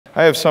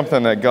I have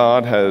something that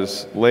God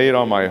has laid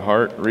on my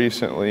heart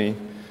recently,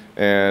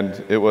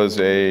 and it was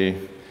a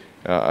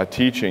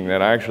teaching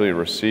that I actually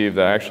received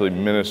that actually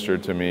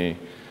ministered to me,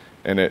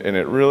 and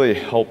it really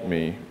helped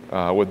me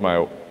in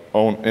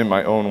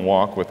my own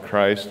walk with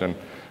Christ. And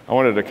I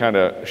wanted to kind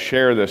of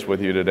share this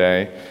with you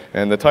today.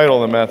 And the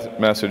title of the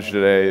message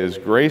today is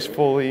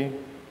Gracefully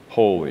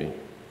Holy.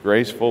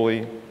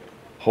 Gracefully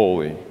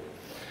Holy.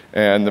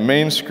 And the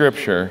main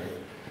scripture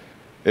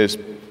is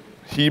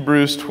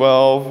Hebrews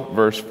 12,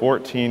 verse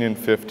 14 and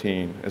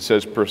 15. It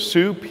says,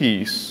 "Pursue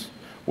peace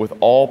with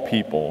all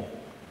people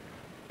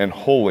and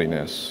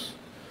holiness,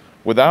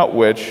 without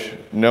which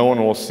no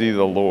one will see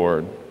the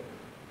Lord,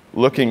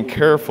 looking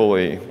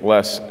carefully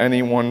lest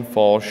anyone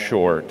fall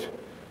short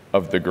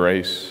of the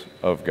grace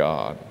of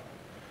God."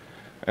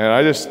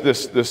 And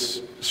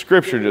this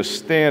scripture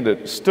just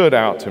stood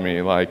out to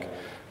me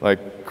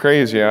like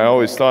crazy. I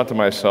always thought to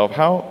myself,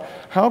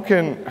 how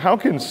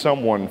can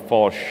someone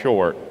fall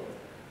short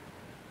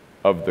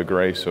of the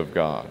grace of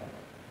God?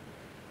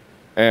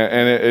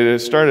 And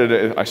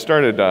I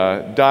started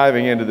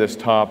diving into this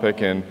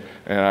topic, and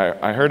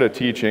I heard a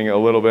teaching a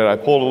little bit. I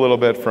pulled a little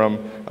bit from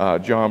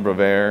John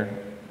Bevere,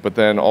 but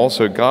then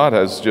also God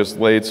has just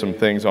laid some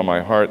things on my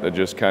heart that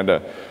just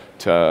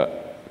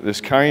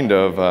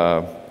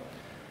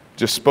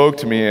just spoke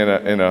to me in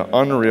an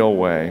unreal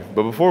way.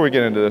 But before we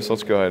get into this,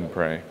 let's go ahead and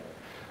pray.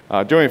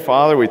 Dear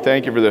Father, we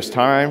thank you for this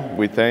time.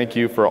 We thank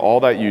you for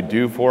all that you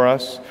do for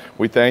us.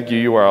 We thank you,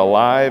 you are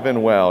alive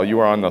and well. You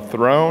are on the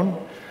throne.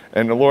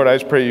 And Lord, I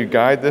just pray you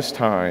guide this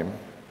time.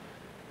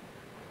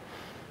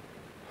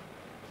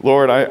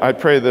 Lord, I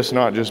pray this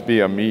not just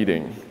be a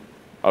meeting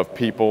of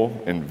people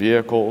in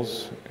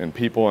vehicles and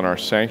people in our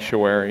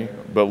sanctuary,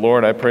 but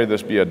Lord, I pray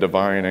this be a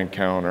divine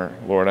encounter.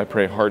 Lord, I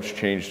pray hearts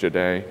change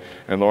today.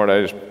 And Lord,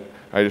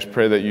 I just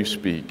pray that you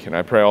speak. And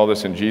I pray all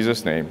this in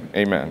Jesus' name.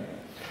 Amen.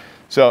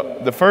 So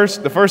the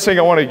first thing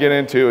I want to get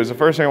into is the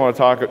first thing I want to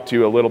talk to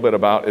you a little bit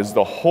about is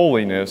the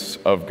holiness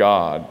of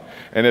God.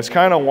 And it's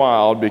kind of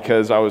wild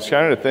because I was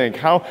trying to think,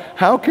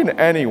 how can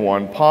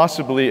anyone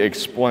possibly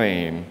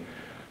explain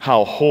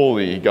how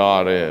holy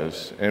God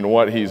is and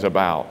what he's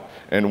about?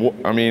 And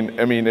I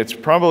mean, it's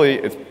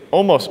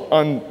almost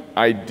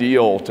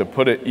unideal to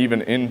put it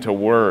even into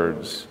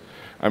words.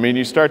 I mean,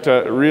 you start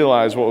to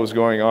realize what was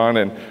going on,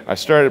 and I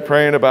started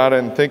praying about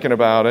it and thinking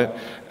about it,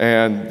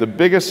 and the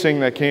biggest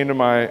thing that came to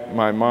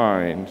my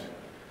mind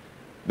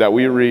that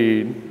we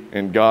read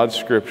in God's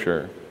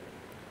scripture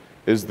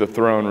is the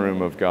throne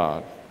room of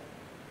God.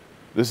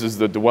 This is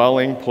the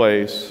dwelling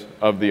place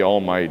of the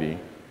Almighty.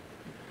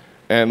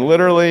 And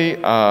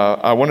literally,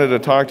 I wanted to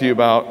talk to you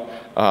about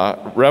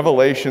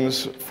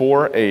Revelations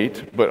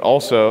 4:8, but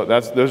also,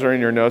 those are in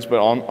your notes,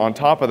 but on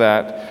top of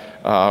that,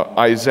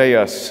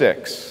 Isaiah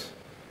 6.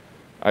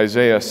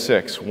 Isaiah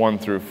 6, 1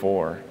 through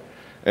 4.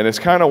 And it's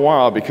kind of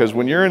wild because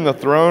when you're in the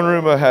throne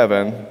room of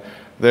heaven,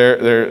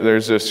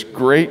 there's this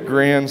great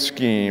grand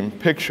scheme,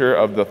 picture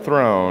of the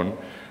throne.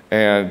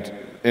 And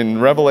in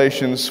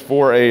Revelations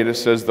 4:8, it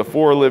says, "The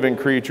four living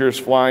creatures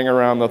flying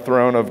around the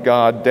throne of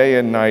God day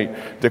and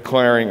night,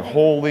 declaring,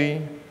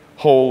 'Holy,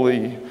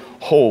 holy,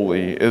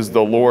 holy is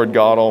the Lord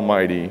God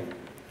Almighty,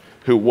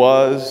 who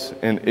was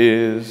and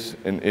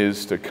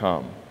is to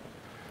come.'"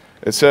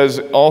 It says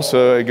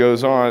also, it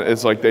goes on,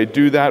 it's like they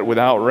do that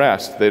without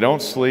rest. They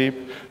don't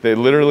sleep. They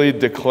literally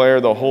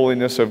declare the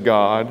holiness of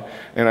God.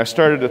 And I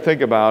started to think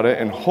about it,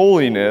 and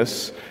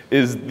holiness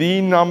is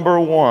the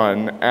number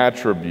one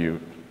attribute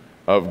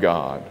of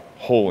God.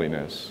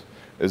 Holiness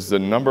is the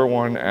number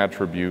one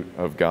attribute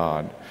of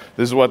God.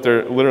 This is what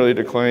they're literally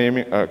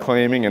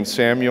claiming in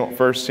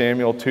 1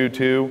 Samuel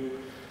 2:2.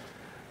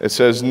 It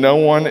says, "No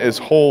one is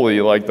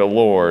holy like the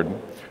Lord,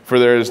 for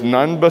there is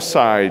none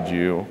beside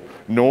you,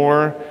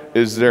 nor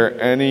is there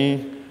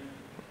any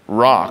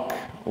rock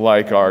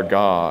like our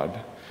God."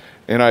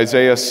 In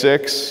Isaiah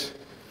 6,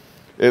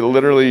 it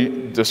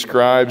literally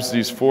describes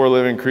these four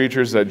living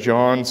creatures that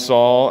John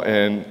saw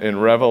in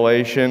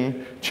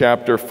Revelation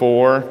chapter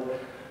 4,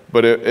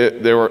 but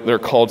they're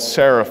called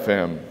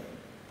seraphim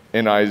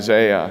in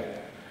Isaiah.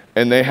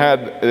 And they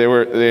had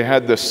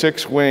the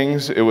six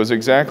wings. It was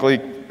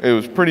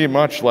pretty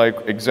much like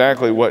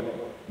exactly what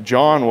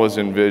John was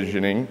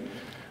envisioning.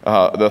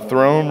 The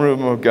throne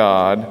room of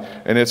God,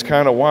 and it's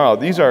kind of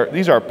wild. These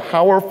are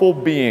powerful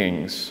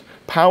beings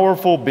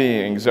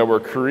that were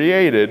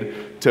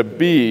created to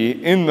be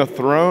in the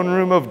throne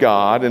room of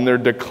God, and they're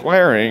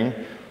declaring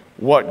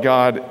what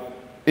God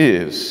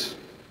is.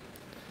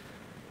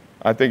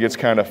 I think it's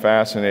kind of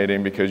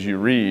fascinating because you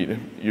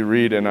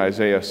read in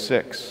Isaiah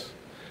 6,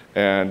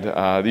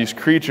 and these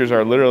creatures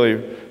are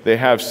they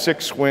have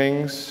six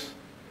wings,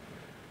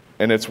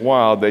 and it's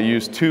wild. They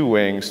use two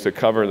wings to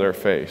cover their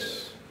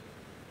face.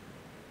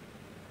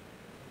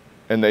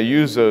 And they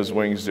use those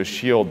wings to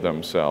shield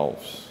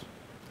themselves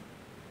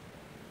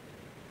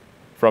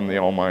from the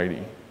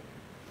Almighty.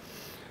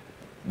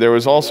 There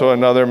was also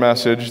another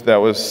message that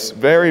was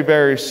very,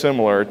 very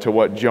similar to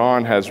what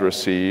John has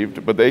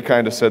received, but they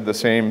kind of said the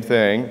same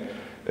thing.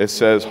 It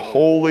says,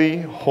 "Holy,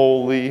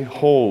 holy,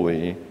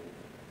 holy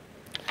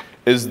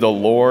is the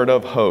Lord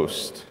of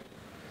hosts.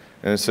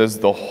 And it says,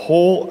 the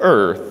whole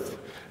earth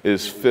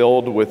is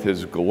filled with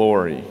his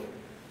glory.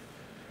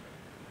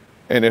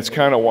 And it's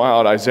kind of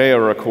wild. Isaiah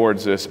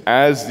records this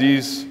as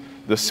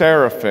the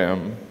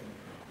seraphim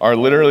are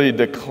literally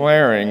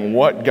declaring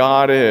what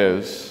God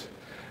is.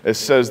 It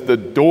says the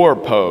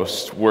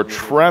doorposts were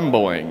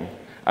trembling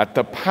at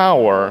the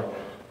power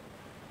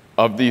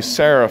of these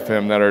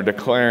seraphim that are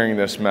declaring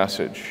this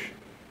message.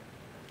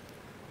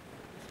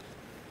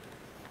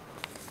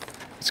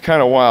 It's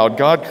kind of wild.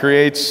 God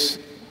creates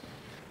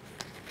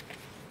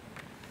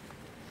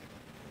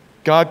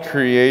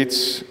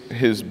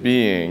his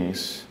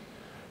beings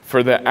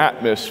for the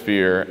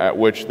atmosphere at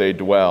which they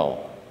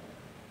dwell.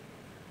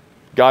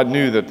 God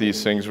knew that these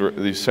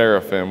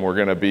seraphim were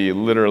going to be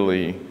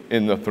literally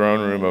in the throne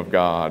room of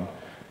God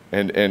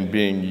and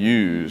being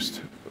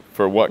used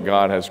for what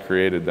God has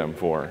created them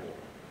for.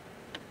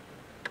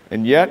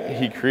 And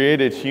yet he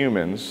created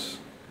humans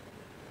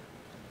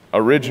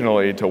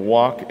originally to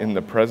walk in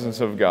the presence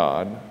of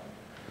God.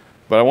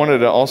 But I wanted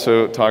to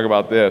also talk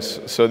about this.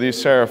 So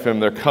these seraphim,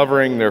 they're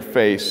covering their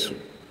face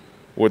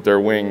with their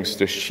wings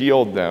to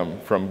shield them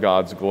from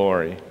God's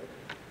glory.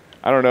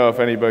 I don't know if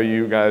anybody of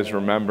you guys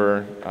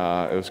remember,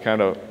 it was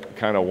kind of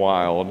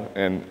wild,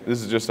 and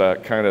this is just a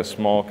kind of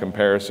small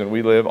comparison.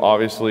 We live,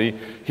 obviously,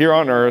 here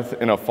on earth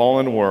in a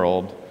fallen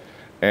world,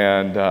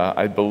 and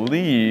I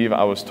believe,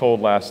 I was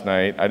told last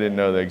night, I didn't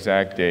know the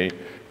exact date,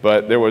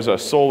 but there was a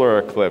solar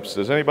eclipse.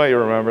 Does anybody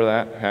remember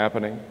that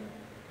happening?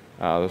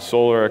 The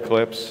solar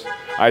eclipse?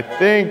 I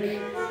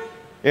think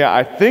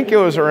it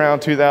was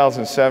around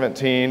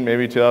 2017,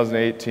 maybe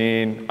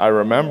 2018. I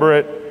remember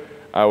it.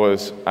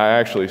 I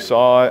actually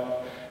saw it,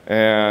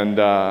 and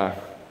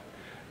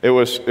it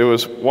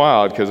was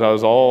wild because I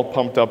was all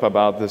pumped up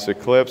about this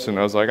eclipse, and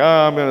I was like,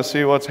 I'm going to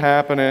see what's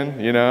happening,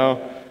 you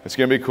know. It's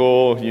going to be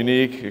cool,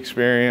 unique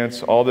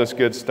experience, all this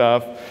good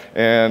stuff.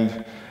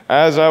 And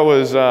as I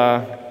was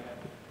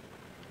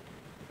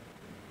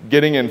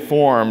getting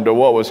informed of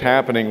what was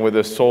happening with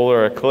this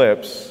solar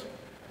eclipse,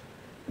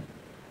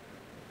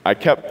 I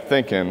kept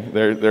thinking,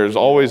 there's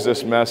always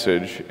this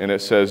message, and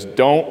it says,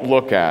 don't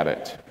look at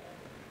it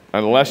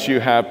unless you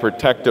have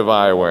protective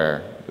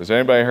eyewear. Has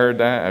anybody heard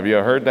that? Have you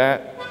heard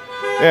that?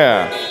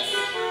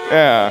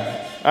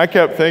 Yeah. I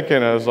kept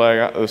thinking, I was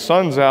like, the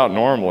sun's out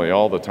normally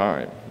all the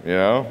time, you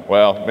know?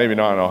 Well, maybe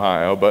not in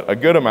Ohio, but a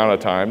good amount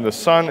of time. The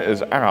sun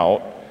is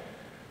out,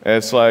 and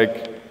it's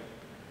like,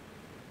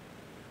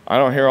 I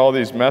don't hear all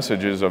these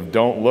messages of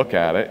don't look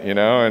at it, you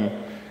know? And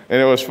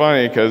it was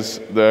funny because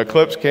the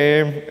eclipse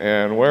came,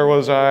 and where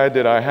was I?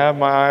 Did I have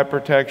my eye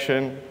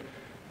protection?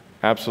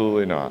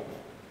 Absolutely not.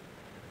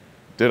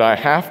 Did I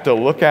have to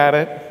look at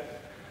it?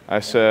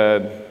 I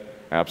said,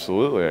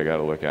 absolutely, I got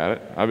to look at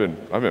it. I've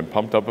been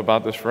pumped up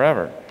about this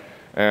forever.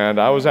 And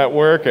I was at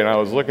work, and I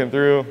was looking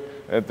through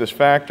at this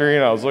factory,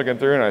 and I was looking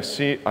through, and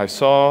I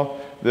saw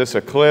this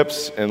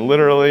eclipse, and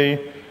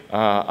literally,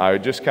 I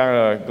just kind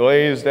of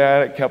glazed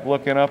at it, kept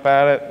looking up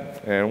at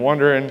it, and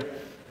wondering,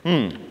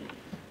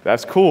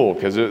 that's cool,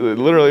 because it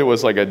literally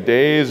was like a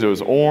daze. It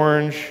was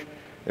orange.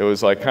 It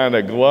was like kind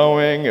of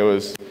glowing. It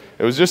was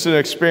just an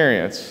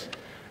experience.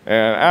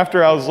 And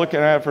after I was looking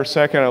at it for a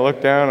second, I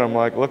looked down, and I'm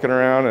like looking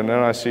around, and then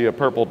I see a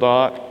purple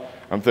dot.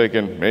 I'm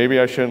thinking, maybe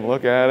I shouldn't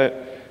look at it.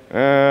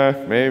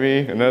 Maybe.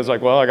 And then I was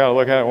like, well, I got to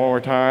look at it one more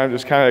time,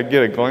 just kind of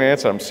get a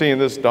glance. I'm seeing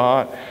this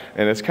dot,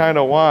 and it's kind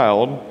of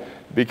wild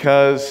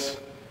because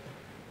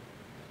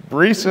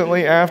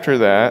recently after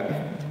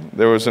that,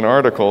 there was an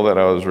article that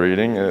I was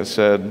reading, and it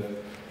said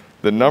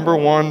the number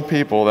one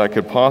people that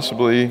could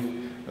possibly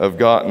have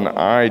gotten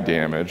eye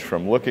damage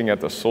from looking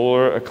at the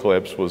solar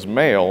eclipse was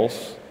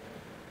males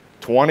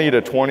 20 to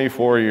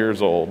 24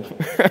 years old.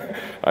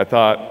 I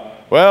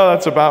thought, well,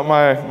 that's about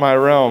my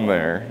realm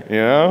there, you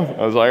know?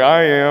 I was like,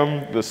 I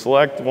am the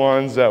select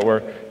ones that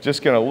were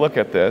just going to look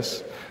at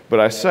this. But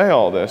I say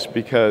all this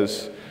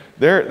because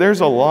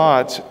there's a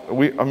lot.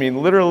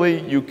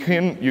 Literally, you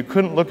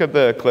couldn't look at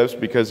the eclipse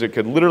because it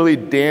could literally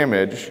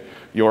damage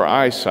your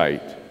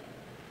eyesight.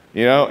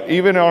 You know,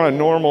 even on a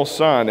normal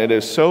sun, it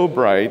is so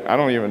bright. I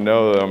don't even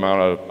know the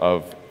amount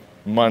of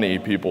money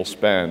people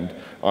spend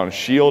on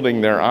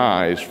shielding their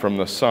eyes from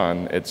the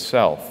sun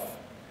itself.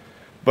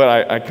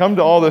 But I come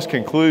to all this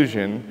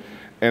conclusion,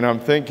 and I'm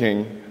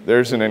thinking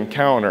there's an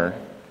encounter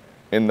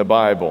in the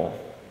Bible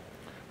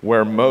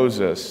where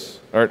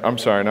Moses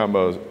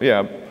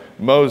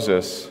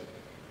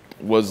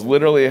was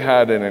literally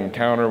had an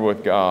encounter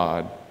with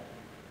God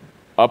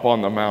up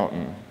on the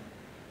mountain.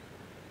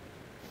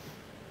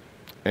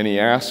 And he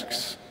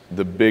asks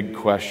the big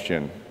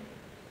question.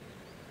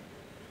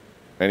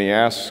 And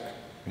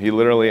he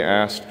literally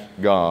asked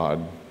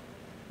God,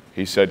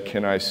 he said,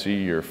 can I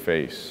see your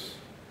face?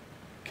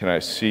 Can I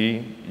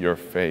see your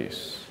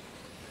face?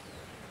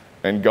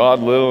 And God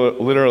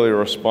literally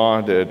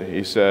responded,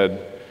 he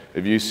said,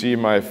 if you see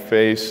my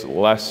face,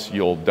 less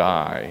you'll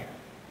die.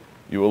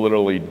 You will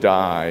literally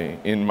die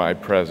in my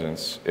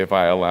presence if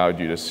I allowed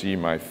you to see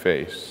my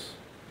face.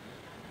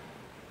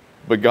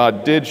 But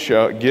God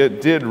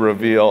did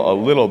reveal a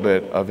little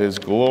bit of his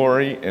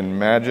glory and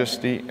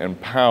majesty and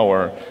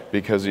power,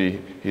 because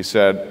he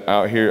said,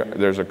 out here,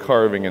 there's a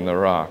carving in the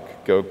rock.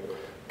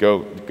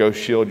 Go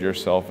shield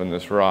yourself in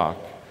this rock.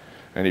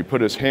 And he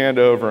put his hand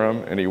over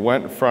him, and he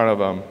went in front of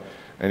him,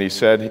 and he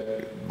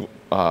said,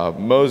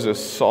 Moses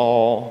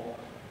saw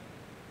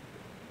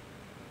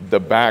the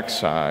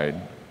backside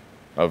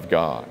of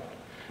God.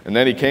 And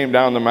then he came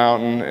down the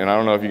mountain, and I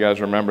don't know if you guys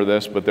remember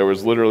this, but there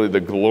was literally the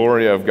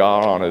glory of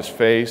God on his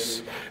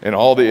face, and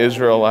all the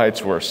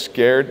Israelites were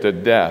scared to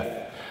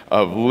death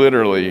of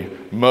literally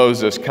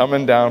Moses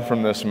coming down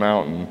from this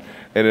mountain.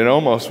 And it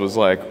almost was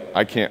like,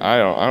 I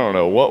don't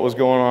know what was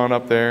going on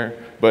up there,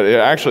 but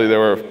there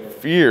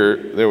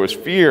was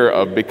fear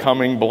of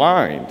becoming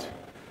blind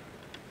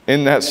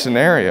in that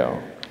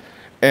scenario.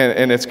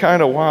 And it's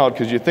kind of wild,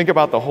 because you think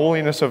about the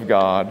holiness of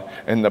God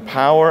and the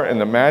power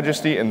and the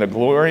majesty and the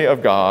glory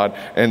of God,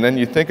 and then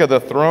you think of the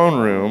throne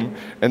room,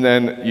 and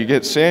then you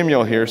get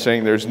Samuel here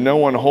saying there's no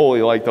one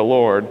holy like the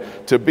Lord.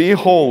 To be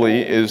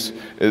holy is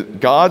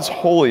God's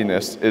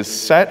holiness is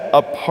set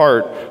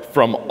apart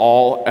from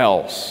all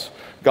else.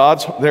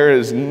 There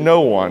is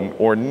no one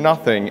or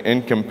nothing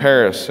in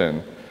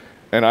comparison.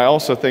 And I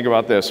also think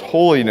about this,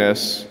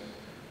 holiness,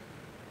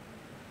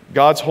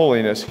 God's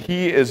holiness,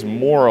 he is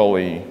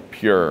morally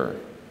pure.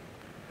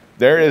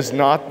 There is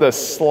not the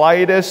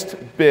slightest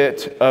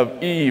bit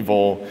of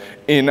evil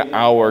in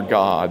our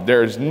God.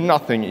 There is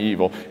nothing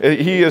evil.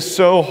 He is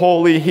so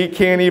holy, he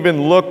can't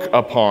even look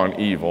upon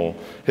evil.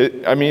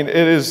 I mean, it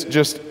is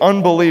just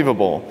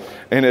unbelievable.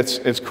 And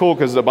it's cool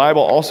because the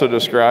Bible also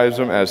describes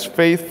him as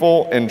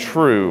faithful and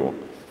true.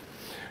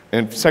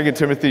 In 2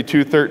 Timothy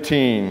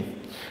 2:13,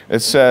 it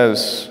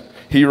says,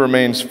 he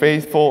remains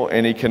faithful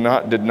and he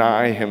cannot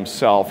deny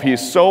himself.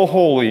 He's so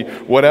holy,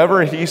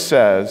 whatever he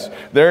says,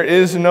 there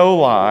is no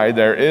lie,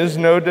 there is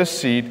no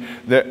deceit,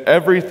 that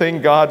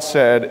everything God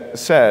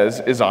says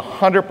is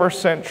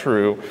 100%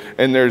 true,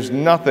 and there's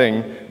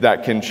nothing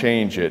that can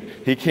change it.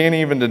 He can't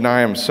even deny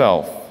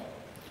himself.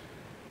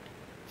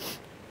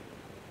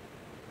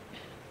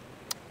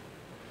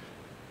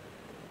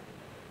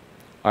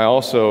 I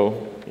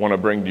also want to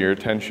bring to your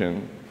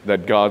attention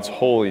that God's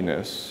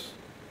holiness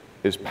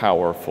is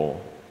powerful.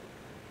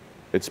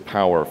 It's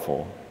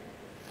powerful.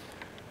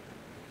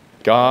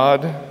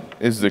 God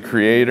is the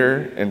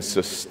creator and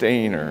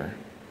sustainer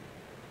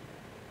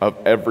of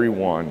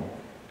everyone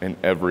and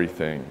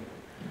everything.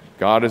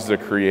 God is the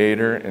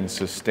creator and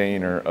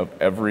sustainer of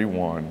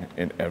everyone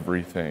and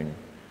everything.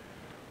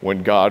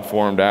 When God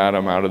formed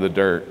Adam out of the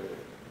dirt,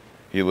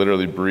 he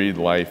literally breathed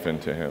life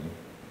into him.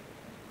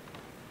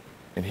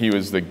 And he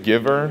was the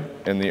giver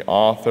and the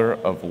author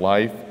of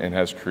life and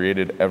has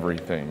created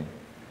everything.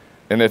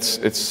 And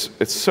it's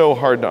so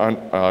hard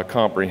to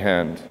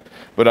comprehend.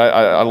 But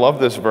I love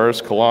this verse,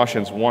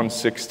 Colossians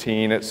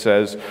 1:16. It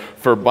says,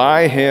 "For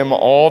by him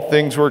all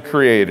things were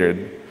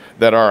created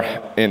that are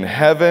in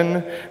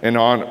heaven and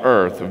on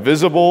earth,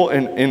 visible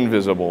and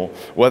invisible,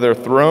 whether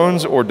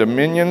thrones or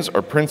dominions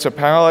or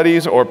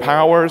principalities or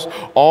powers,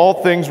 all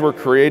things were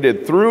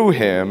created through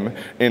him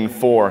and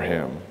for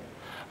him."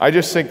 I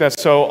just think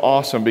that's so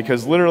awesome,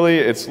 because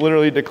it's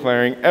literally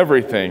declaring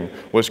everything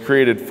was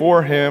created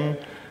for him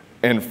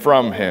and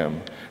from him.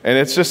 And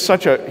it's just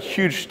such a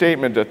huge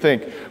statement to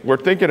think. We're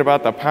thinking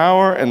about the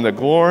power and the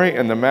glory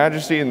and the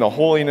majesty and the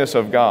holiness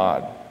of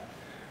God.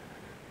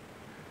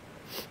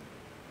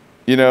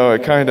 You know,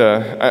 it kind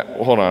of,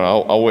 hold on,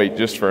 I'll wait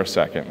just for a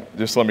second.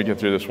 Just let me get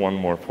through this one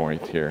more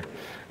point here.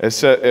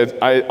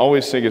 I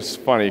always think it's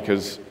funny,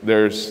 because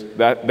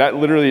that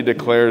literally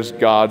declares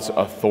God's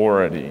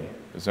authority.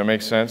 Does that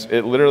make sense?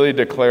 It literally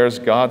declares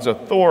God's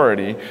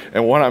authority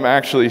and what I'm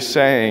actually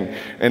saying.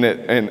 And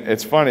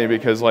it's funny,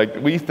 because like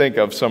we think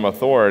of some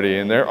authority,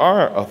 and there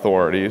are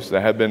authorities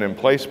that have been in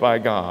place by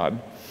God.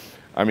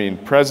 I mean,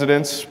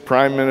 presidents,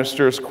 prime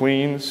ministers,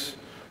 queens,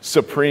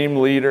 supreme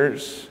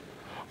leaders,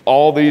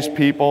 all these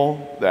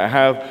people that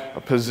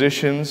have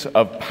positions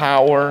of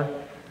power.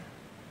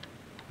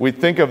 We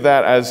think of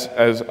that as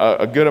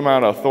a good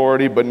amount of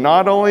authority, but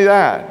not only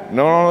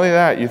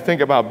that, you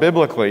think about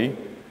biblically,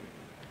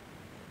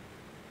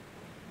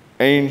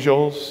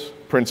 angels,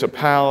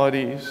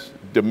 principalities,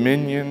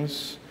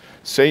 dominions.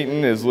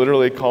 Satan is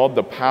literally called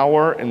the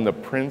power and the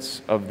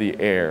prince of the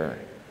air.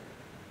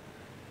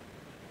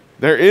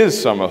 There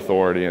is some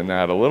authority in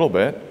that a little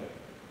bit.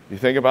 You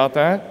think about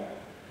that?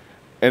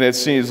 And it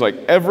seems like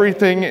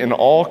everything in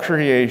all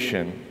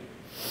creation,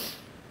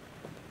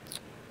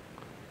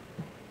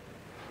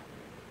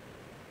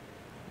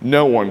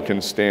 no one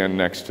can stand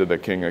next to the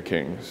King of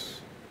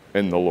Kings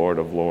and the Lord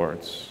of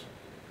Lords.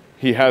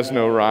 He has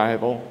no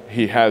rival.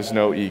 He has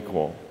no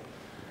equal.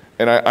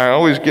 And I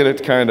always get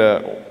it kind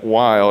of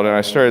wild, and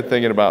I started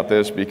thinking about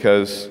this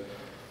because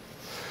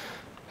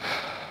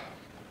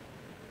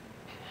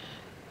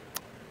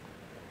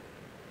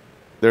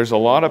there's a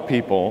lot of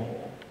people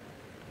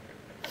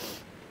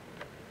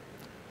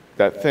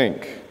that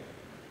think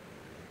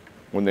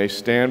when they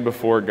stand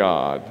before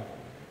God,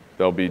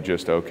 they'll be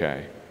just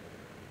okay.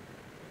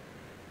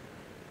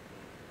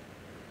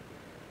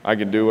 I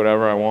can do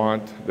whatever I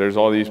want. There's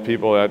all these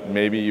people that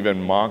maybe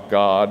even mock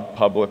God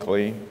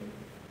publicly.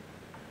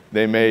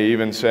 They may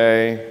even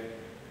say,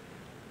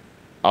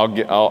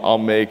 I'll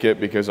make it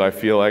because I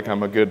feel like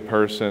I'm a good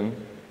person.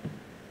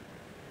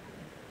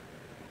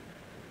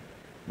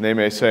 And they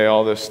may say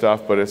all this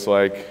stuff, but it's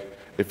like,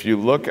 if you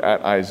look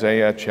at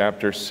Isaiah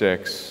chapter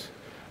 6,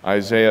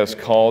 Isaiah is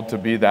called to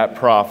be that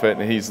prophet,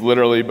 and he's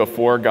literally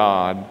before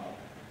God.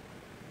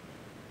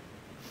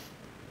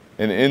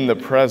 And in the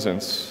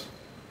presence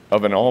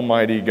of an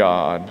almighty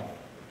God,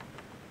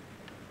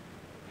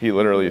 he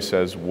literally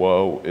says,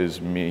 "Woe is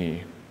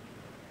me,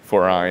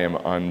 for I am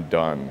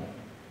undone.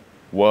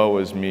 Woe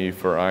is me,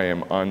 for I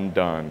am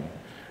undone,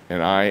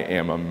 and I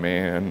am a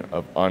man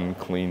of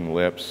unclean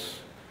lips,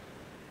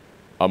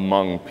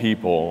 among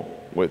people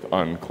with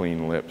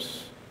unclean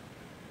lips."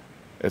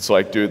 It's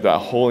like, dude, that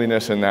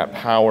holiness and that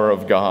power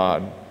of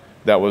God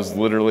that was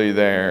literally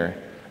there,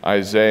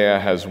 Isaiah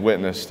has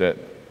witnessed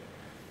it.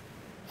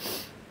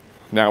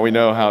 Now we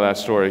know how that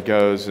story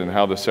goes and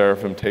how the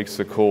seraphim takes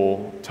the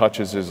coal,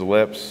 touches his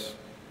lips,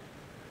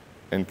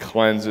 and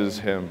cleanses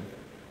him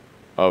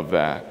of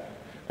that.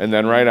 And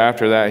then right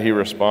after that, he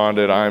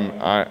responded,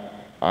 I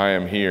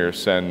am here,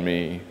 send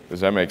me.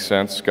 Does that make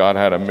sense? God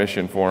had a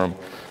mission for him.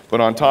 But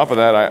on top of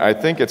that, I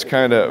think it's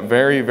kind of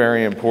very,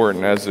 very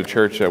important as the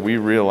church that we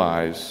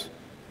realize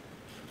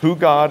who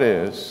God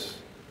is,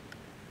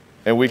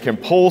 and we can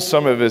pull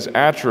some of his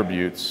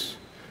attributes.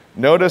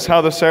 Notice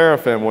how the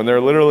seraphim, when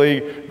they're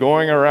literally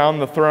going around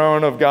the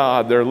throne of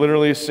God, they're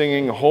literally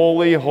singing,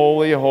 "Holy,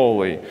 holy,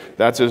 holy."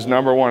 That's his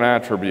number one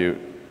attribute.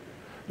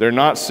 They're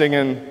not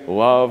singing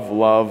love,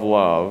 love,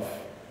 love.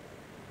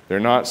 They're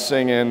not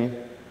singing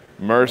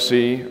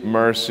mercy,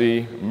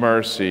 mercy,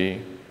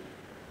 mercy.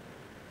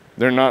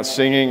 They're not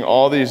singing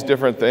all these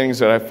different things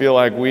that I feel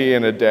like we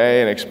in a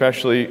day, and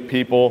especially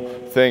people,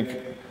 think.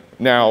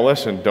 Now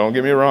listen, don't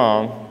get me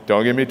wrong,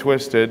 don't get me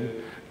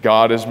twisted.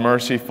 God is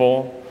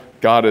merciful,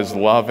 God is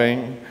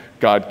loving,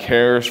 God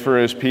cares for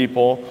his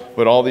people,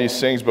 but all these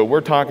things, but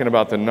we're talking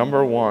about the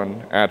number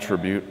one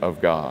attribute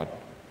of God.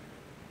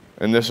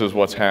 And this is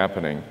what's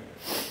happening.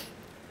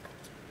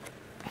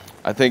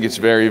 I think it's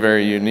very,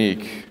 very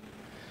unique.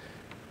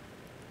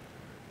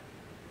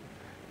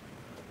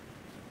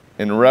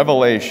 In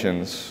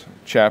Revelations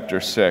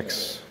chapter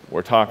 6,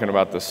 we're talking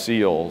about the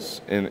seals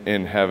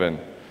in heaven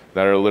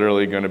that are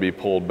literally going to be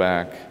pulled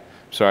back.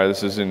 Sorry,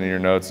 this isn't in your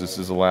notes. This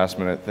is a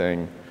last-minute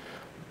thing.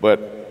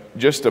 But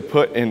just to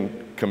put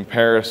in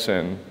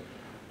comparison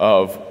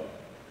of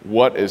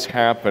what is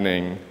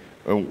happening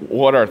and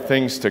what are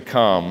things to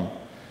come,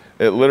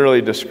 it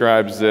literally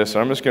describes this.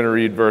 I'm just going to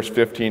read verse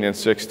 15 and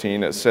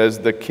 16. It says,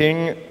 then the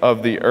kings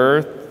of the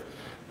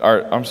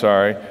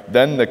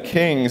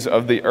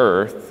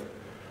earth,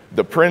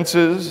 the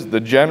princes,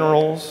 the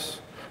generals,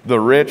 the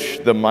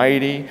rich, the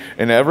mighty,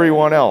 and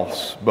everyone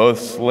else, both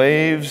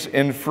slaves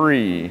and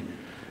free,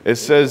 it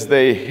says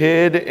they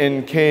hid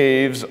in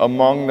caves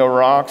among the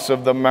rocks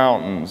of the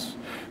mountains.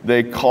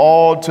 They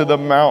called to the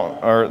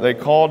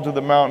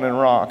mountain and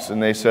rocks,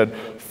 and they said,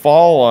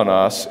 "Fall on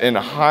us and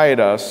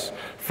hide us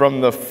from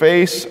the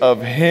face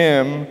of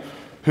him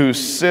who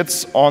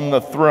sits on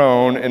the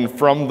throne and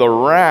from the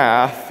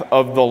wrath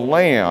of the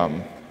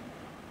Lamb.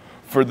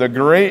 For the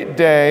great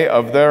day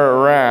of their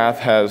wrath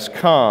has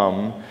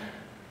come,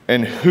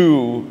 and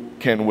who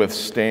can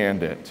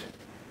withstand it?"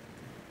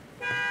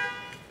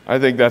 I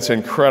think that's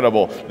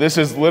incredible. This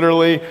is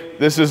literally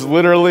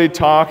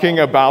talking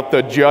about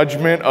the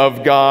judgment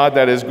of God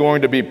that is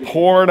going to be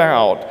poured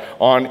out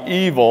on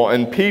evil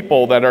and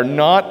people that are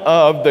not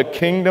of the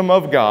kingdom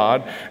of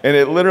God. And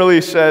it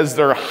literally says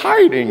they're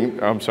hiding.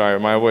 I'm sorry,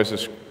 my voice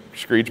is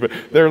screeched, but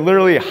they're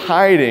literally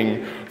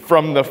hiding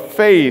from the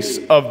face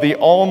of the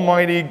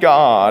Almighty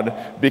God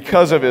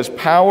because of his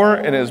power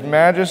and his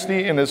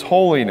majesty and his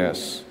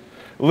holiness.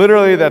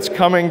 Literally, that's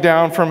coming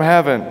down from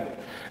heaven.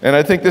 And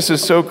I think this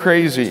is so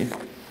crazy.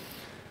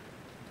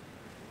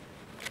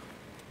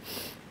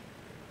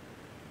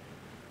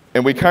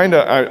 And we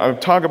I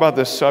talk about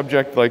this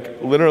subject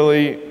like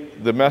literally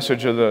the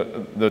message of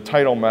the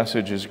title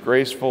message is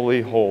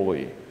Gracefully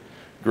Holy.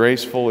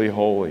 Gracefully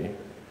Holy.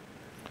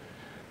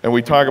 And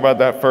we talk about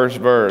that first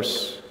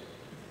verse.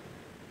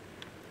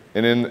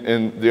 And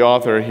in the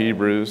author of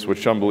Hebrews,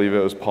 which some believe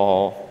it was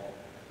Paul,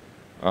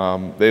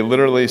 they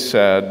literally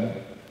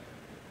said,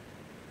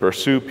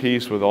 "Pursue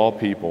peace with all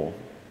people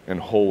and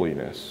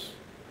holiness,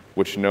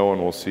 which no one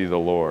will see the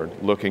Lord,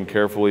 looking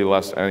carefully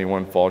lest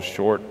anyone fall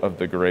short of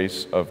the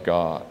grace of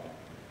God."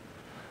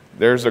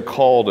 There's a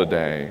call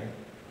today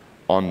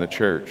on the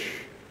church.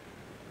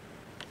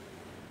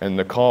 And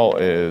the call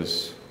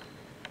is,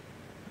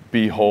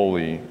 be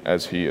holy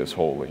as he is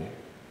holy.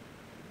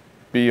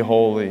 Be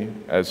holy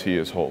as he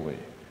is holy.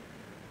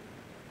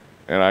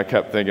 And I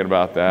kept thinking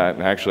about that,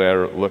 and actually I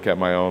look at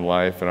my own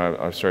life, and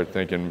I start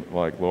thinking,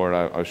 like, Lord,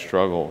 I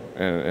struggle.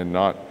 And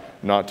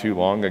not too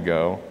long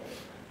ago,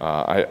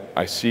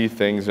 I see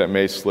things that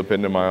may slip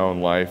into my own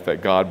life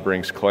that God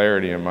brings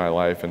clarity in my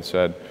life and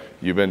said,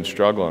 "You've been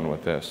struggling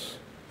with this.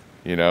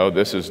 You know,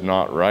 this is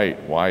not right.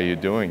 Why are you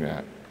doing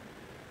that?"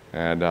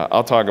 And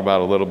I'll talk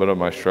about a little bit of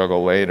my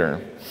struggle later.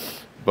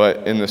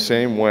 But in the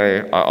same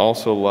way, I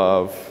also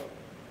love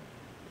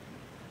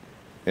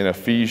in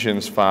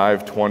Ephesians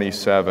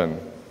 5:27,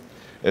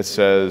 it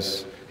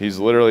says, he's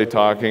literally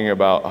talking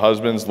about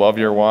husbands, love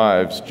your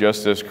wives,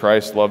 just as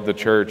Christ loved the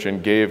church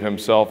and gave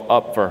himself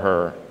up for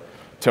her,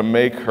 to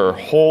make her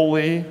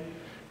holy,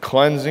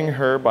 cleansing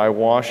her by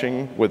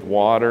washing with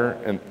water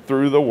and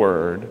through the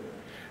word,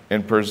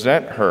 and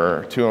present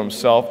her to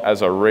himself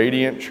as a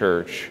radiant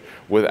church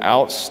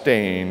without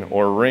stain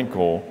or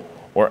wrinkle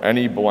or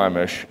any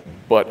blemish,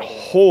 but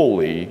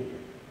holy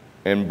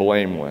and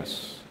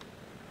blameless.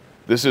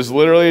 This is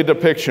literally a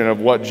depiction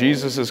of what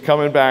Jesus is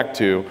coming back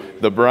to,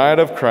 the bride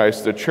of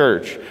Christ, the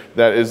church,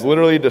 that is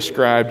literally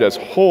described as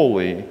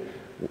holy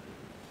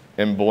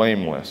and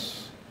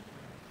blameless.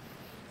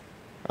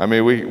 I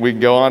mean, we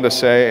go on to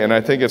say, and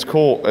I think it's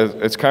cool,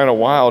 it's kind of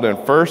wild, in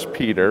 1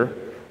 Peter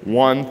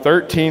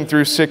 1:13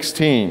 through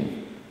 16.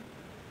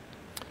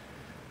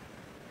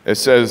 It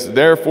says,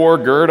 therefore,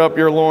 gird up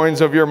your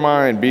loins of your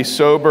mind, be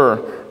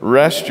sober,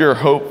 rest your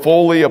hope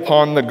fully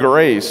upon the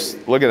grace.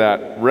 Look at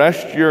that.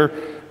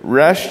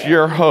 Rest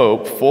your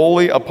hope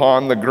fully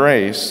upon the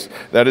grace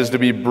that is to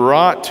be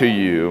brought to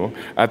you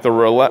at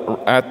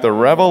the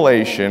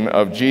revelation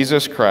of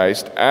Jesus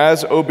Christ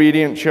as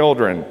obedient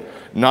children,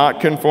 not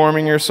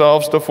conforming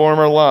yourselves to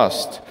former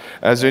lust,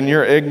 as in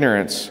your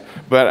ignorance,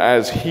 but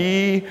as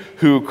he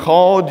who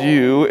called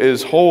you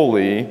is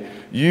holy,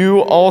 you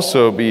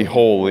also be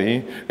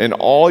holy in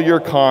all your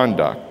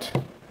conduct.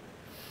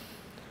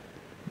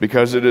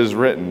 Because it is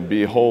written,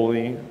 be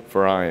holy,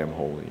 for I am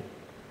holy.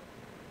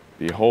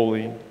 Be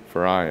holy,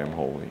 for I am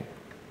holy.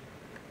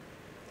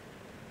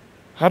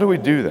 How do we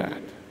do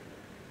that?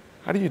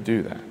 How do you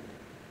do that?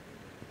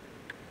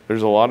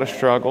 There's a lot of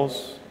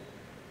struggles.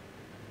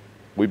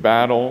 We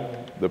battle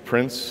the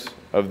prince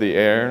of the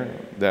air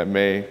that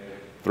may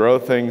throw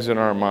things in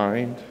our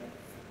mind.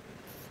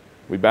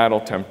 We battle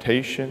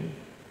temptation.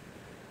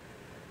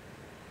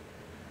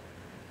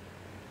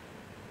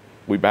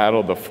 We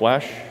battle the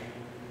flesh.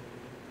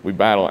 We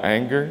battle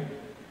anger,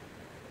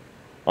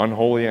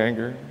 unholy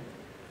anger.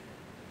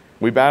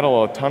 We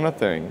battle a ton of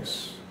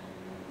things.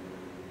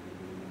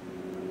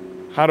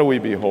 How do we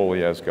be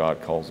holy as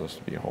God calls us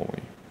to be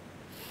holy?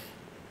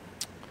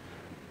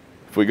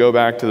 If we go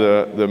back to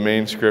the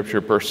main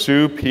scripture,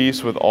 pursue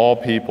peace with all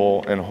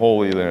people and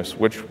holiness,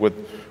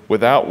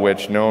 without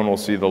which no one will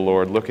see the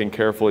Lord, looking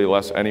carefully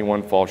lest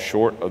anyone fall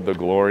short of the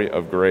glory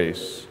of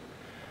grace.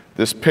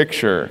 This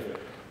picture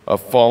of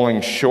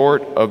falling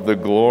short of the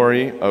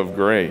glory of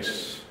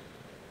grace.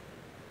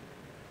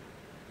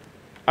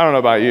 I don't know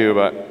about you,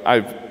 but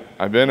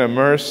I've been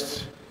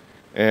immersed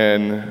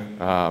in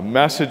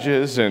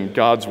messages and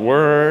God's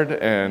Word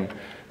and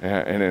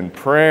in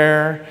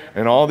prayer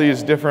and all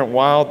these different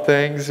wild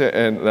things,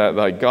 and that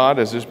like God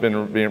has just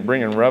been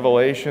bringing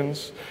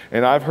revelations.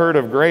 And I've heard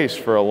of grace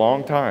for a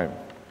long time.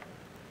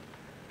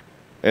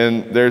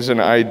 And there's an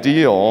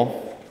idea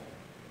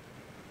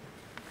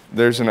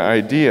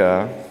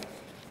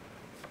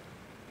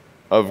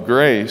of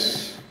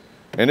grace,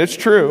 and it's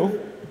true,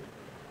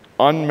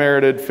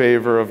 unmerited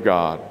favor of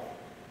God.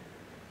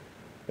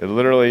 It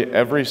literally,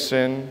 every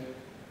sin,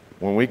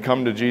 when we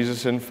come to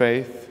Jesus in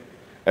faith,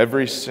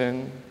 every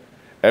sin,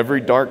 every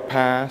dark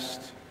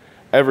past,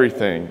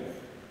 everything,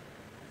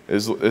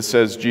 it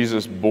says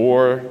Jesus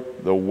bore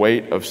the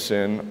weight of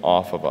sin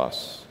off of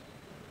us.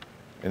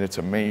 And it's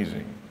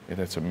amazing, and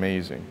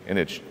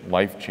it's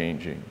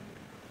life-changing.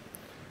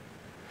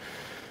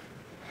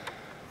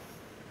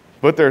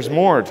 But there's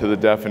more to the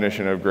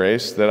definition of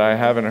grace that I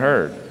haven't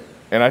heard.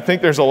 And I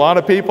think there's a lot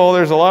of people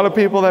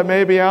that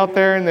may be out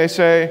there and they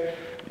say,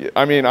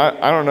 I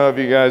don't know if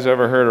you guys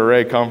ever heard of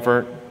Ray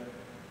Comfort,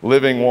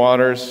 Living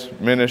Waters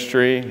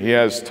Ministry. He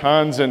has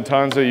tons and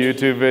tons of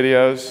YouTube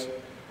videos.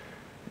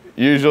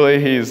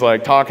 Usually he's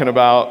like talking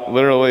about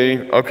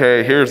literally,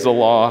 okay, here's the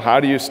law. How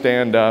do you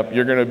stand up?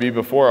 You're going to be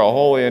before a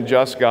holy and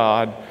just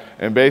God,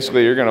 and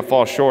basically you're going to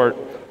fall short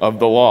of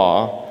the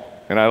law.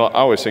 And I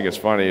always think it's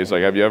funny. He's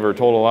like, have you ever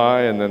told a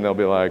lie? And then they'll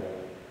be like,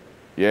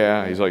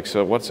 yeah. He's like,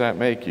 so what's that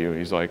make you?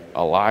 He's like,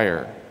 a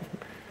liar.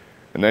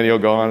 And then he'll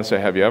go on and say,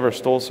 have you ever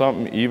stole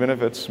something, even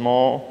if it's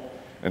small?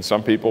 And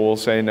some people will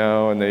say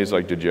no. And then he's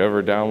like, did you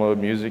ever download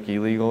music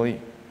illegally?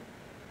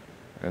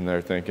 And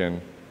they're thinking,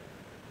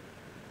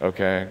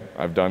 okay,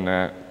 I've done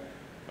that.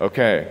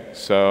 Okay,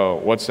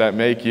 so what's that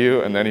make you?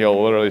 And then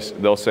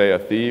they'll say a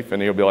thief,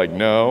 and he'll be like,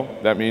 no,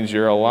 that means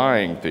you're a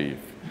lying thief.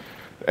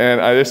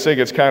 And I just think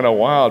it's kind of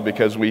wild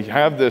because we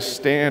have this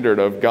standard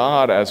of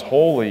God as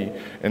holy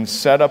and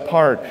set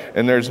apart,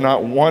 and there's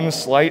not one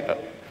slight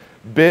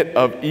bit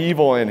of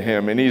evil in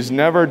him, and he's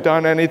never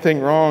done anything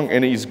wrong,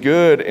 and he's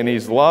good, and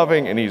he's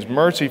loving, and he's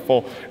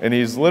merciful, and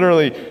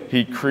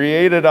he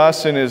created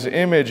us in his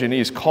image, and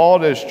he's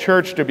called his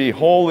church to be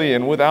holy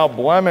and without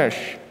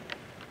blemish.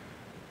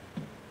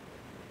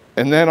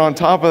 And then on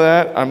top of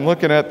that, I'm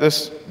looking at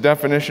this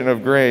definition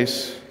of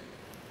grace,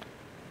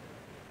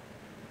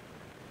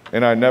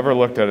 and I never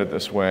looked at it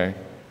this way,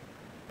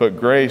 but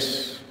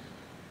grace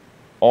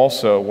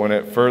also, when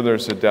it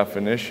furthers the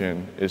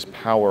definition, is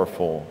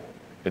powerful.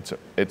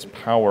 It's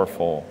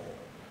powerful,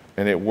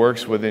 and it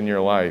works within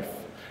your life.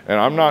 And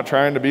I'm not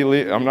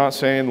I'm not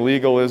saying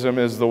legalism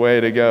is the way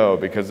to go,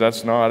 because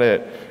that's not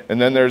it.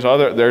 And then there's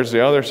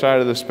the other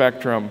side of the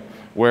spectrum,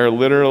 where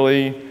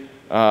literally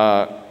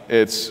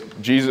it's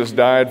Jesus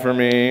died for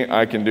me,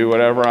 I can do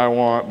whatever I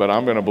want, but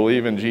I'm going to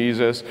believe in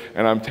Jesus.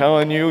 And I'm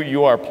telling you,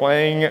 you are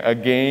playing a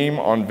game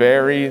on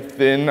very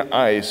thin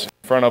ice in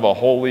front of a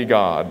holy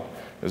God.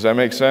 Does that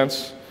make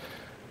sense?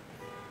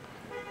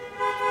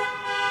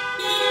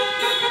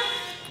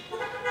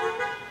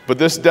 But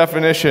this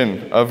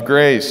definition of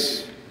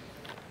grace,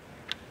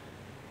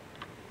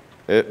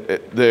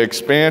 the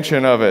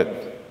expansion of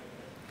it,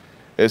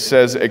 it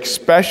says,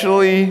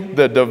 especially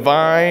the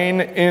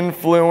divine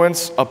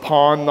influence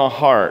upon the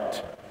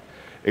heart.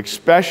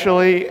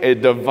 Especially a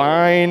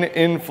divine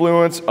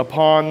influence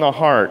upon the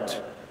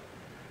heart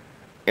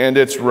and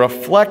its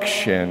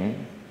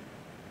reflection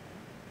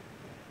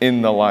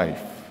in the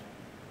life.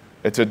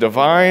 It's a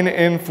divine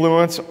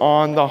influence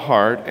on the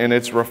heart, and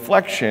its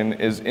reflection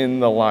is in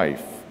the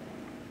life.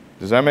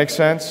 Does that make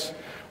sense?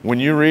 When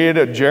you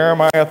read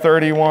Jeremiah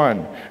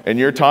 31, and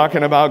you're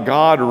talking about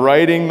God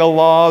writing the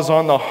laws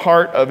on the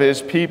heart of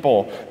his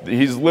people,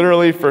 he's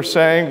literally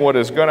foreseeing what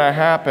is going to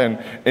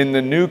happen in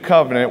the new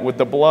covenant with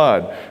the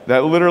blood.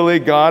 That literally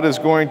God is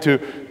going to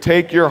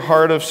take your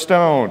heart of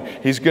stone.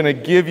 He's going to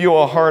give you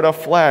a heart of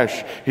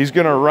flesh. He's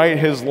going to write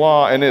his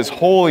law and his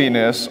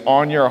holiness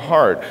on your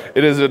heart.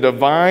 It is a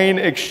divine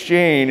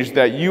exchange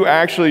that you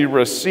actually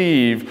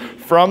receive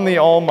from the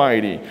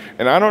Almighty.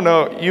 And I don't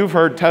know, you've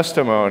heard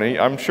testimony,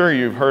 I'm sure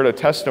you've heard a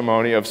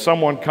testimony of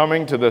someone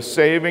coming to the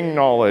saving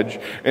knowledge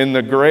in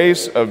the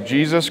grace of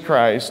Jesus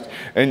Christ.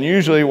 And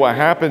usually what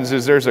happens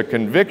is there's a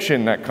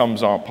conviction that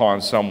comes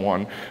upon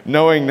someone,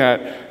 knowing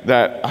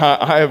that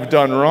I have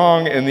done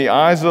wrong in the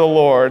eyes of the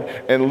Lord.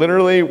 And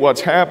literally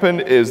what's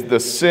happened is the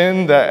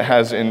sin that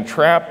has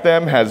entrapped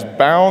them, has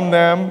bound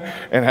them,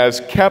 and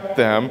has kept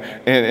them.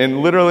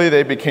 And literally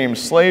they became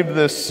slave to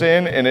this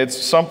sin, and it's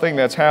something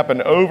that's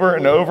happened over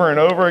and over and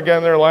over again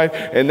in their life,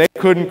 and they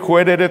couldn't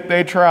quit it if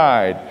they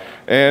tried.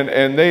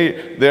 And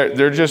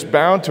they're just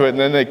bound to it. And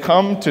then they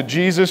come to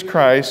Jesus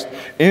Christ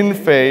in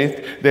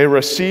faith.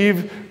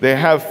 They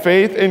have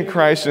faith in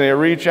Christ, and they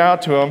reach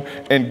out to him,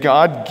 and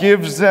God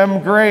gives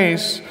them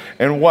grace.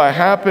 And what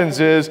happens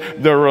is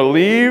they're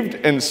relieved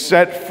and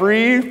set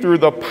free through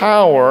the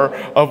power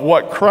of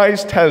what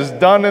Christ has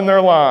done in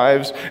their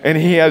lives. And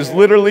he has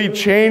literally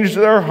changed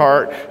their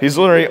heart. He's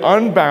literally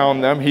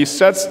unbound them. He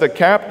sets the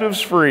captives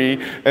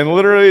free, and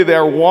literally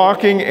they're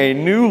walking a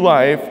new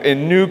life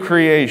in new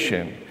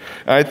creation.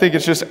 And I think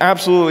it's just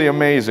absolutely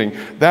amazing.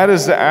 That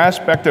is the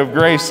aspect of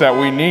grace that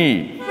we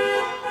need.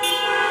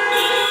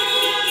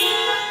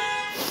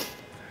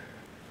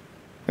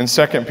 In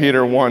 2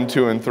 Peter 1,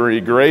 2, and 3,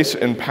 grace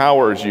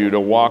empowers you to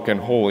walk in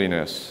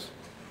holiness.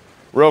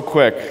 Real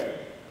quick,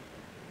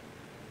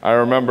 I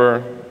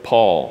remember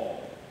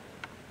Paul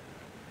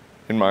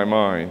in my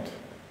mind.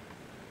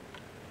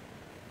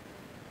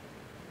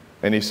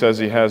 And he says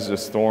he has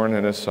this thorn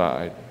in his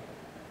side.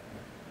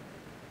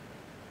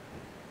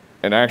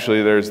 And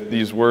actually,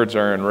 these words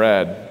are in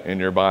red in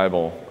your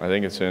Bible. I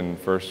think it's in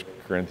 1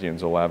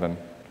 Corinthians 11.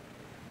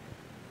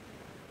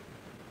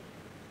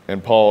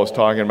 And Paul is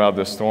talking about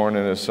this thorn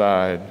in his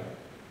side,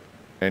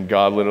 and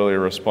God literally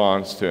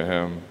responds to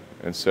him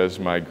and says,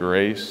 "My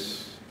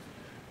grace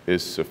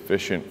is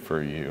sufficient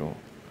for you."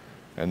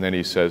 And then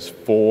he says,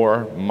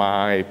 "For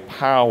my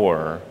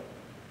power,"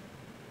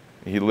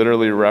 he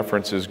literally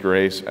references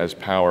grace as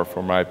power.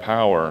 "For my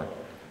power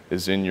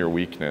is in your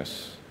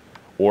weakness,"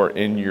 or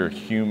in your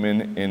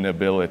human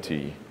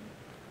inability.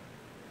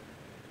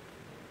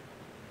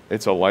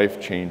 It's a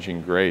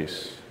life-changing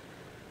grace.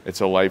 It's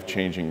a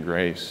life-changing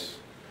grace.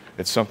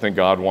 It's something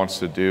God wants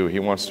to do. He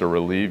wants to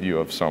relieve you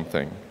of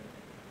something.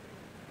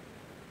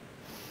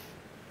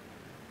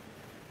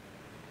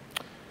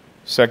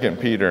 2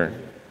 Peter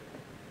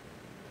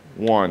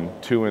 1,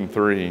 2, and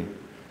 3,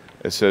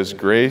 it says,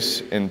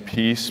 "Grace and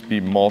peace be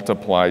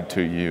multiplied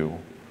to you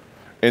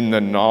in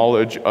the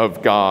knowledge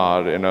of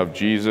God and of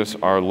Jesus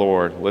our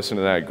Lord." Listen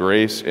to that.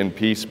 Grace and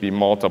peace be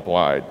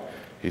multiplied.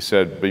 He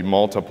said, be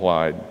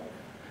multiplied.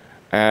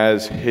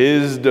 "As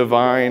his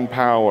divine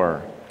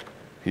power,"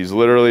 he's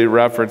literally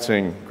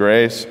referencing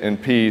grace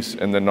and peace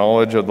and the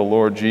knowledge of the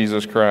Lord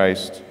Jesus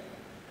Christ.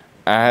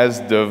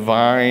 As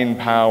divine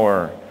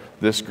power.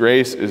 This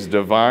grace is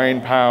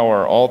divine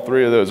power. All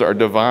three of those are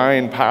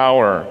divine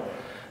power.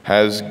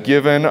 "Has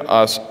given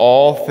us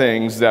all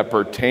things that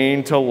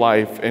pertain to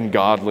life and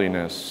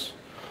godliness,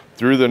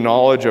 through the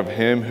knowledge of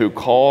him who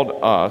called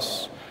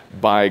us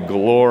by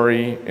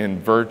glory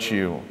and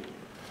virtue."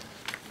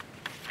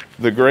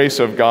 The grace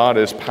of God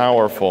is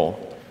powerful,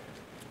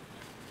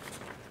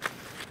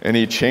 and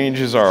he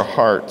changes our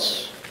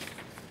hearts.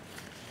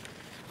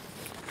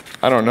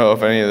 I don't know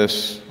if any of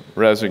this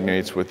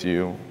resonates with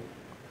you,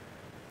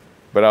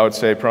 but I would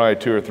say probably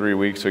 2 or 3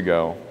 weeks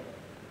ago,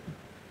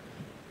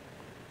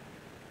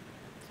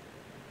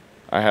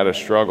 I had a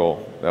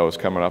struggle that was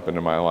coming up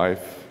into my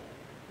life.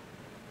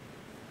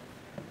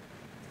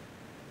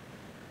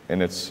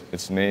 And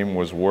its name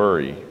was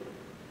worry.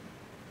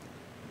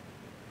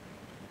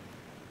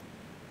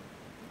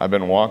 I've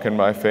been walking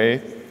by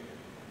faith,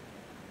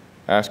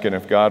 asking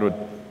if God would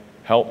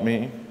help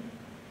me.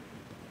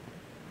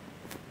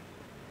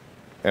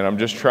 And I'm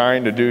just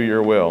trying to do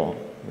your will.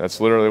 That's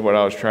literally what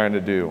I was trying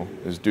to do,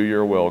 is do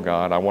your will,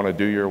 God. I want to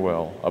do your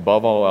will.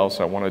 Above all else,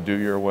 I want to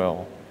do your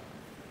will.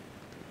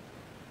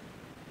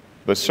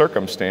 But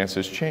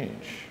circumstances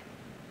change.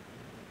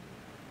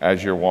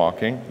 As you're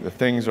walking, the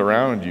things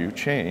around you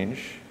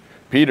change.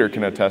 Peter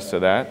can attest to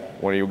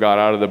that. When he got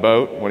out of the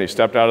boat, when he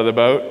stepped out of the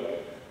boat,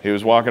 he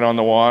was walking on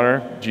the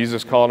water.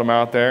 Jesus called him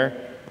out there.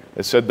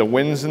 It said the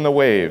winds and the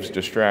waves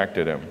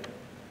distracted him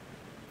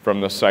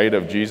from the sight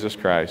of Jesus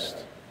Christ.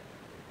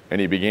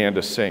 And he began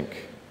to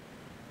sink.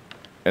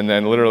 And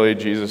then literally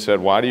Jesus said,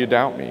 "Why do you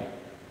doubt me?"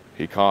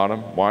 He caught him.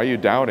 "Why are you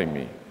doubting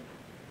me?"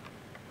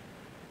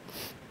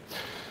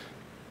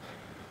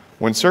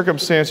 When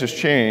circumstances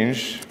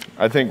change,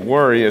 I think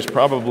worry is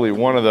probably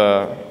one of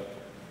the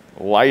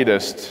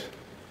lightest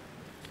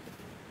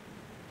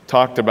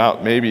talked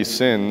about maybe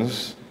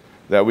sins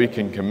that we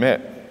can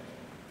commit.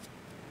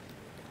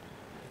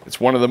 It's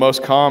one of the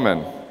most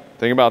common.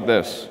 Think about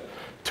this.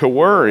 To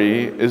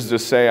worry is to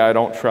say, "I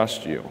don't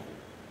trust you.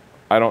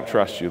 I don't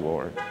trust you,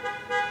 Lord."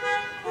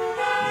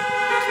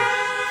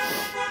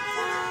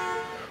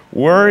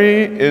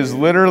 Worry is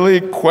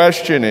literally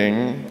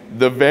questioning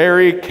the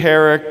very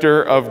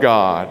character of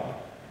God.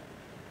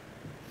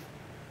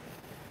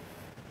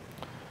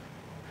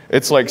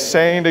 It's like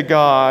saying to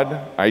God,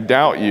 "I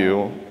doubt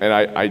you, and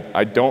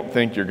I don't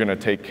think you're going to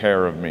take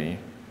care of me."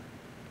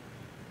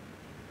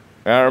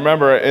 And I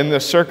remember in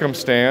this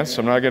circumstance,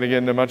 I'm not going to get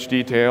into much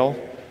detail,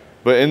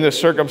 but in this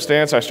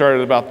circumstance, I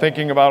started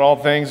thinking about all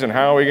things and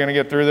how are we going to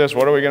get through this?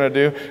 What are we going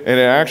to do? And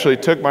it actually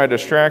took my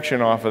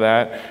distraction off of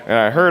that, and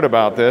I heard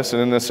about this.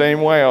 And in the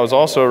same way, I was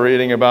also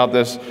reading about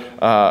this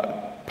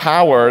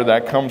power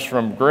that comes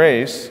from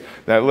grace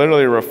that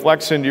literally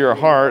reflects into your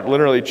heart,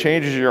 literally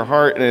changes your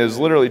heart, and is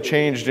literally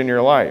changed in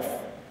your life.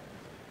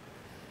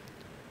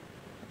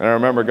 And I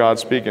remember God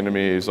speaking to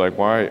me. He's like,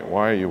 why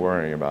are you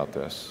worrying about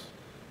this?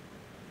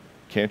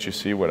 Can't you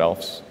see what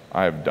else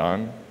I have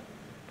done?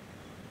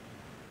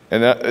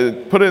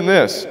 And put in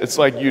this, it's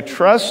like you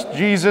trust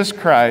Jesus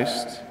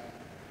Christ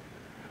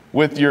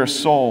with your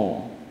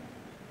soul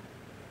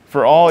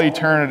for all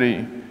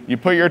eternity. You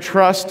put your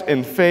trust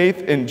and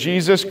faith in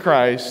Jesus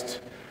Christ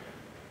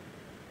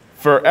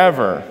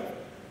forever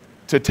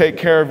to take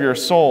care of your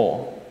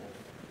soul.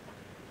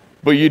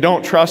 But you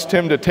don't trust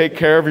Him to take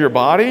care of your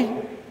body?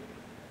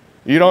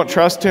 You don't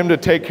trust Him to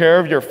take care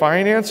of your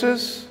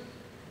finances?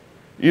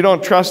 You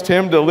don't trust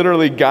Him to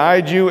literally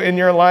guide you in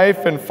your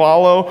life and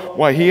follow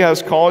what He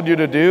has called you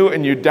to do,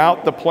 and you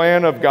doubt the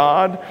plan of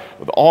God,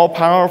 with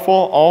all-powerful,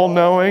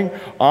 all-knowing,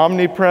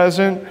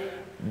 omnipresent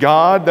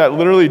God that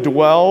literally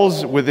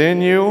dwells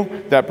within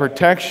you, that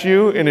protects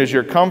you and is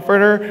your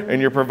comforter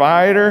and your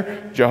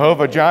provider,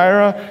 Jehovah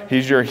Jireh.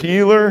 He's your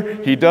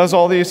healer. He does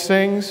all these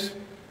things.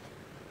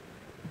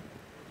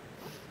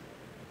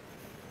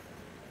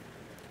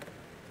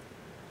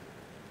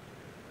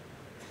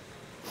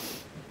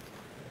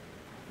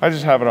 I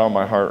just have it on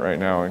my heart right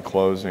now in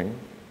closing.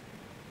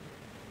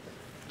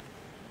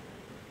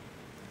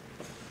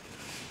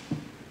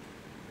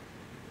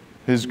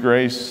 His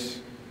grace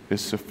is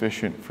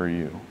sufficient for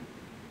you.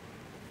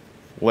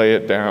 Lay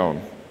it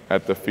down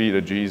at the feet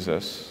of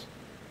Jesus.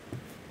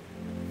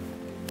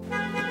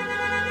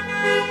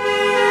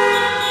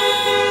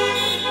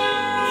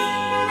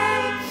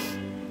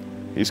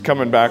 He's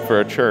coming back for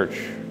a church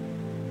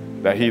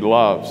that He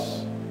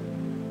loves.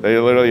 That He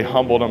literally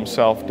humbled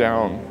Himself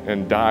down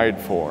and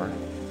died for.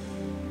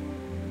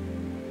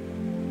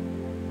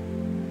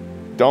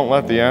 Don't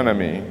let the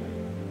enemy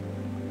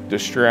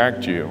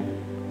distract you.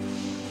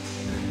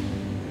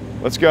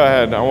 Let's go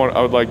ahead.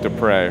 I would like to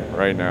pray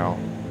right now.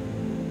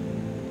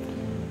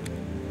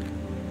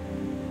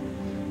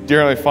 Dear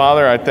Heavenly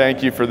Father, I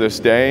thank You for this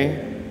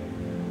day.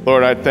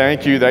 Lord, I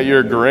thank You that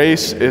Your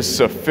grace is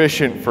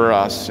sufficient for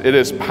us. It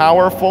is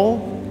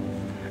powerful.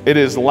 It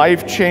is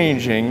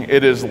life-changing.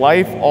 It is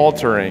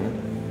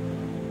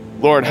life-altering.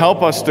 Lord,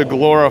 help us to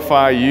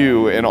glorify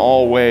You in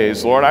all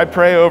ways. Lord, I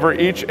pray over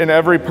each and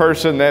every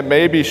person that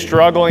may be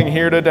struggling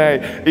here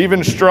today,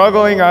 even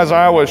struggling as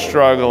I was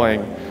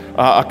struggling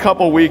a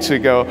couple weeks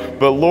ago.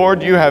 But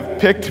Lord, You have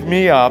picked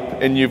me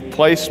up and You've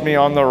placed me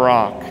on the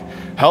rock.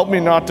 Help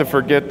me not to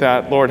forget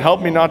that, Lord.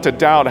 Help me not to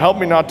doubt. Help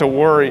me not to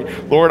worry.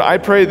 Lord, I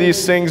pray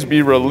these things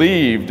be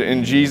relieved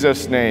in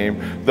Jesus'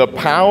 name. The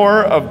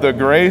power of the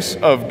grace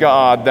of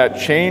God that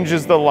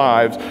changes the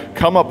lives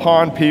come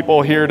upon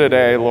people here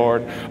today,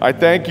 Lord. I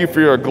thank You for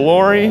Your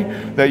glory,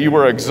 that You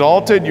are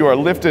exalted, You are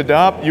lifted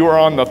up, You are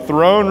on the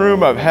throne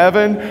room of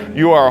heaven,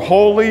 You are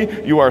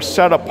holy, You are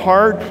set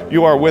apart,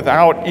 You are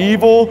without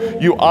evil,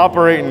 You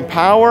operate in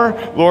power.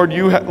 Lord,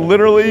 You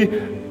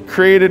literally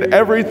created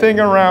everything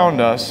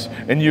around us,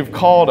 and you've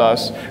called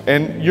us,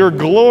 and your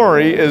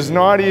glory is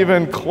not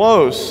even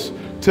close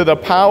to the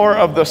power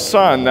of the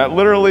sun that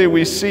literally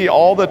we see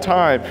all the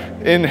time.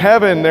 In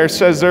heaven, there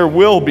says there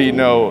will be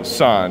no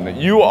sun.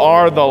 You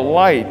are the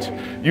light.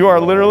 You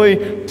are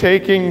literally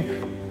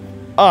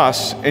taking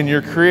us and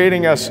you're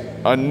creating us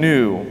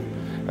anew.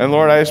 And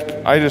Lord,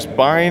 I just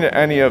bind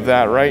any of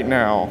that right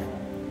now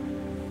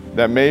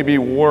that may be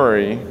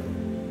worry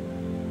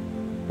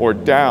or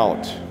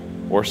doubt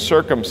or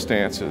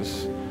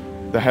circumstances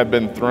that have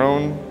been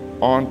thrown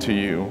onto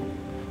you.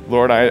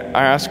 Lord, I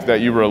ask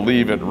that you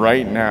relieve it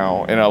right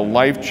now in a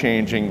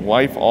life-changing,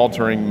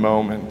 life-altering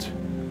moment.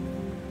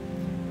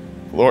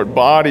 Lord,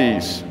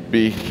 bodies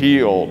be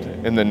healed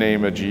in the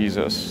name of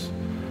Jesus.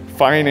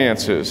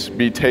 Finances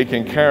be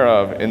taken care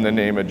of in the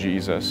name of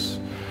Jesus.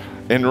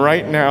 And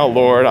right now,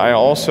 Lord, I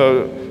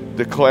also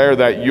declare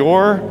that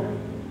your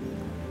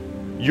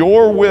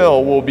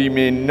will be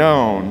made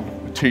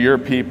known to your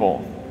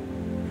people.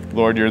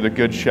 Lord, you're the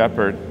good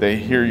shepherd. They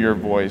hear your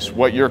voice.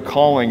 What you're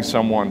calling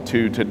someone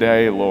to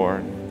today,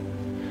 Lord,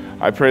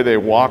 I pray they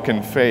walk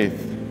in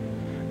faith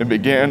and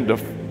begin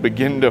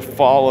to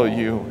follow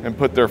you and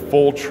put their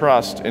full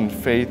trust and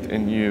faith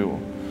in you.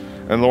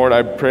 And Lord,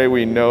 I pray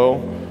we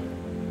know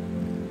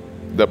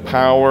the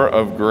power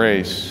of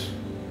grace.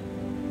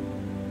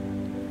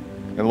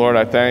 And Lord,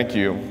 I thank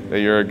you that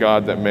you're a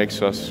God that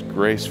makes us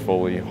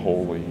gracefully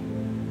holy,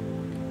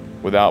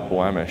 without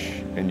blemish,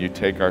 and you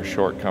take our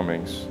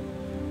shortcomings.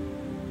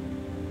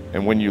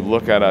 And when you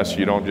look at us,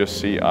 you don't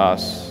just see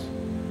us,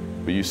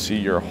 but you see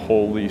your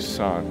holy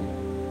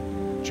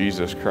Son,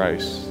 Jesus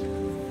Christ.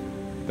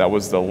 That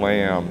was the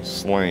Lamb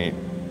slain.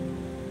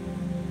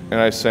 And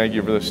I thank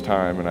you for this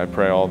time, and I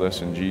pray all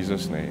this in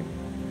Jesus' name.